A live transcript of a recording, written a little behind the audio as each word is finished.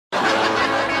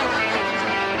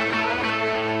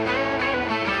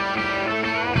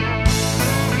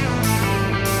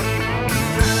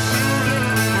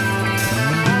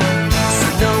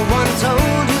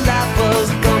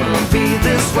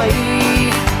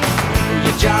way.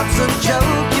 Your job's a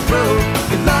joke, you broke,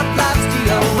 your love life's the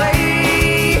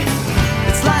away.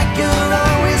 It's like you're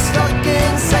always stuck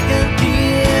in second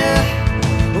gear,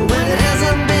 when it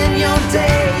hasn't been your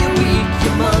day, your week,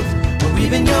 your month, or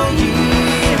even your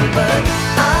year. But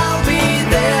I'll be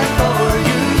there for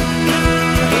you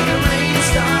when the rain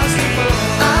starts to fall.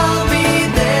 I'll be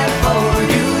there for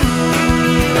you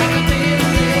like I've been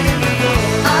there before.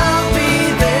 I'll be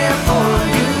there for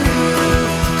you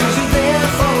 'cause you're there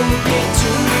for me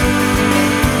too.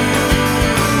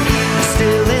 You're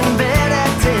still in bed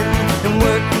at 10 and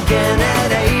work again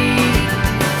at 8.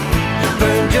 You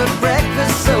burned your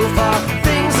breakfast so far,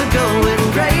 things are going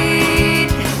great.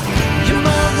 Your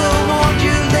mother warned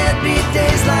you there'd be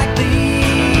days like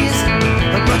these,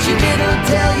 but she didn't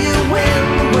tell you when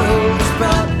the world was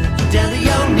brought you down to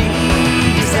your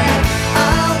knees. That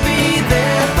I'll be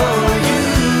there for you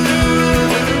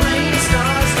when the rain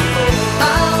starts to fall.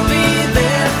 I'll be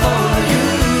there for you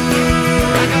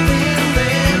like I've been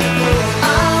there before.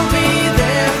 I'll be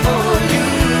there for you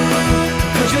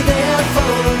 'cause you're there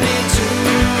for me too.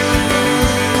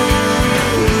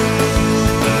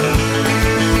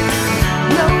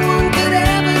 No one could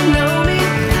ever know me,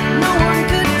 no one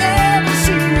could ever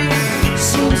see me.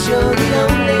 Seems you're the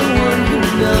only one who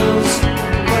knows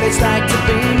what it's like to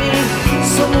be me.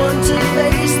 Someone to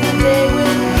face the day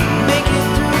with, make it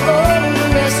through all the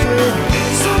rest with.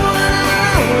 Someone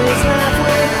I always laugh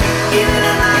with, even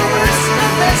at my worst, my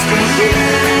best with you.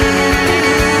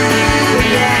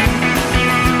 Yeah.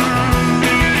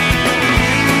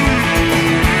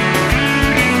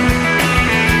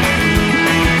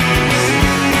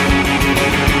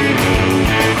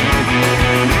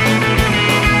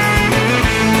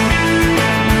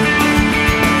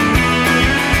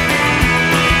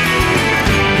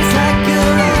 It's like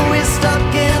you're always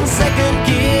stuck in second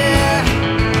gear,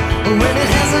 when it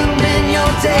hasn't been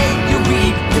your day, your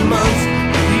week, your month,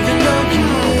 or even your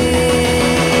year.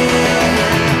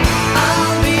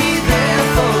 I'll be there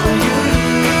for you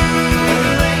when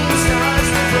the rain starts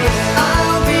to fall.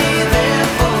 I'll be there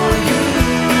for you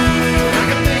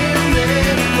like I've been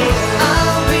there before.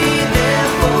 I'll be there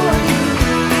for you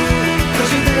 'cause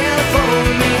you're there for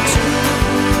me too.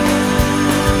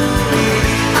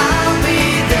 I'll be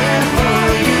there for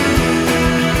you.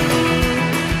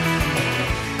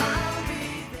 I'll be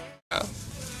there.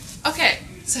 Okay,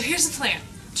 so here's the plan.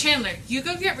 Chandler, you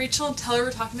go get Rachel and tell her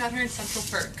we're talking about her in Central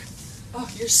Perk. Oh,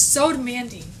 you're so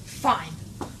demanding. Fine.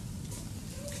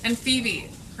 And Phoebe,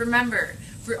 remember,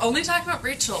 we're only talking about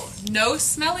Rachel. No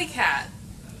smelly cat.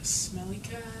 Smelly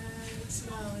cat,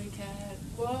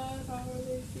 what are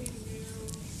they feeding you?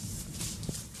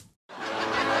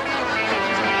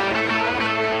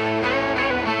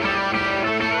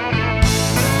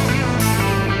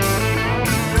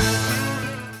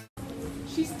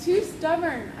 She's too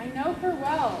stubborn. I know her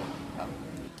well.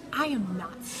 I am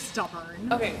not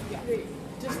stubborn. Okay, yeah.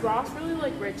 Does Ross really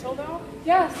like Rachel though?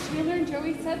 Yes, Chandler and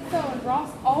Joey said so, and Ross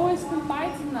always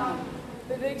confides in them.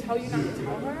 Did they tell you not to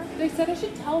tell her? They said I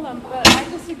should tell them, but I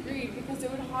disagreed because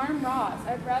it would harm Ross.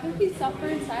 I'd rather he suffer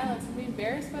in silence and be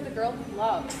embarrassed by the girl he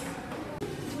loves.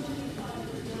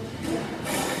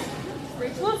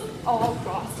 Rachel is all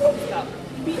Ross mixed up.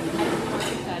 He'd be more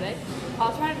pathetic.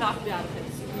 I'll try to knock it out of him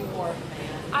so he'd be more of a man.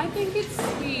 I think it's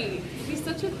sweet. He's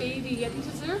such a baby, yet he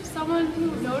deserves someone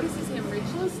who notices him.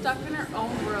 Rachel is stuck in her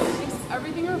own world.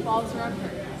 Everything revolves around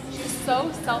her. She's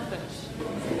so selfish.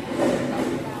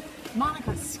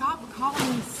 Monica, stop calling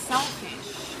me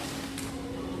selfish.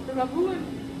 Remember when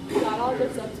he got all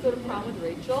dressed up to go to prom with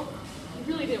Rachel?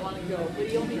 He really didn't want to go, but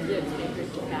he only did to make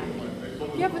Rachel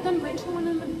happy. Yeah, but then Rachel went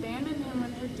and abandoned him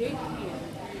when her date came.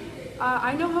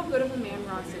 I know how good of a man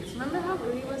Ross is. Remember how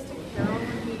good he was to Carol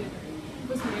when he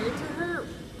was married to her?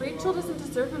 Rachel doesn't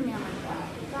deserve a man like that.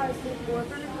 Guys, his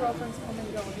boyfriend and girlfriends come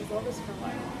and go, and his love is for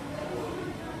life.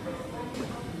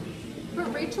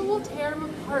 But Rachel will tear him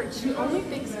apart. She only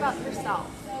thinks about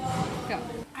herself. Go.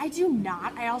 I do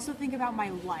not. I also think about my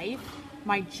life,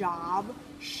 my job,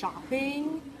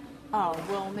 shopping. Oh,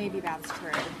 well, maybe that's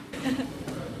true.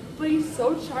 But he's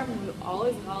so charming with all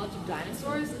his knowledge of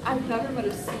dinosaurs. I've never met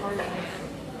a smarter man.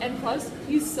 And plus,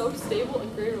 he's so stable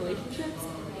in great relationships.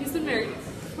 He's been married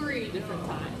 3 different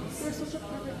times. They're such a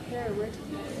perfect pair. Rachel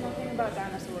knows nothing about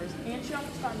dinosaurs, and she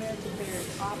almost got married to bears.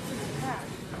 Opposites attract.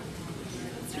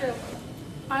 It's true.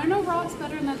 I know Ross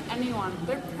better than anyone.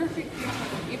 They're perfect people,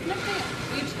 even if they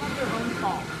each have their own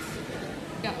faults.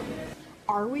 Yeah.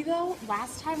 Are we though?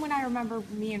 Last time when I remember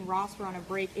me and Ross were on a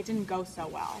break, it didn't go so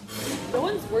well. No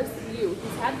one's worse than you.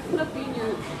 He's had to put up being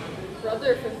your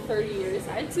brother for 30 years.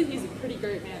 I'd say he's a pretty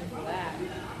great man for that.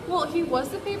 Well, he was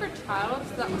the favorite child,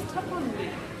 so that was tough on me.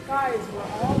 Guys, we're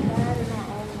all bad in our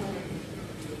own way.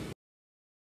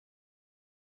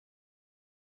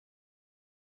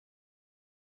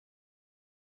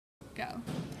 Go.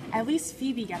 At least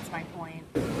Phoebe gets my point.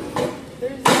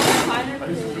 There's no finer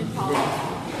kid in college.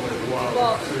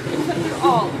 Well, except they're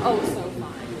all so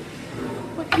fine.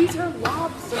 But he's her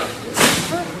lobster.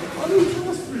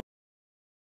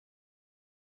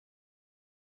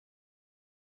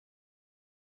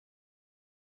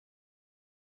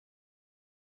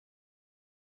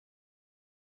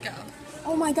 Go.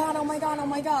 Oh my god, oh my god, oh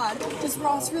my god. Does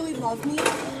Ross really love me?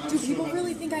 Do people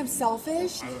really think I'm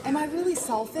selfish? Am I really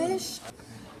selfish?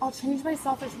 I'll change my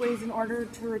selfish ways in order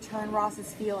to return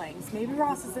Ross's feelings. Maybe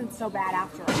Ross isn't so bad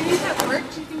after all. Do you think that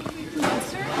worked? Do you think we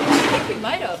convinced her? I think we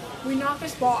might have. We knocked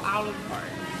this ball out of the park.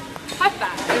 High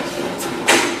five.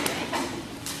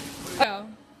 Go.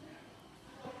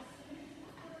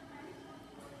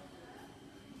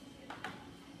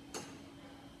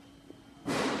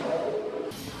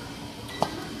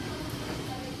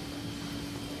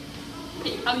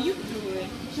 Hey, how you doing?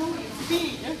 Joey, it's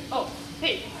me. Oh,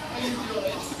 hey, how you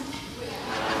doing?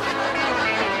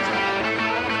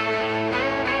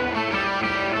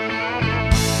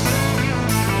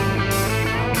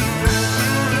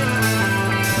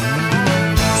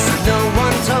 No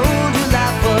one told you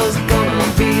life was gonna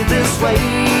be this way.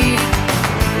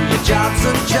 Your job's a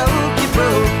joke.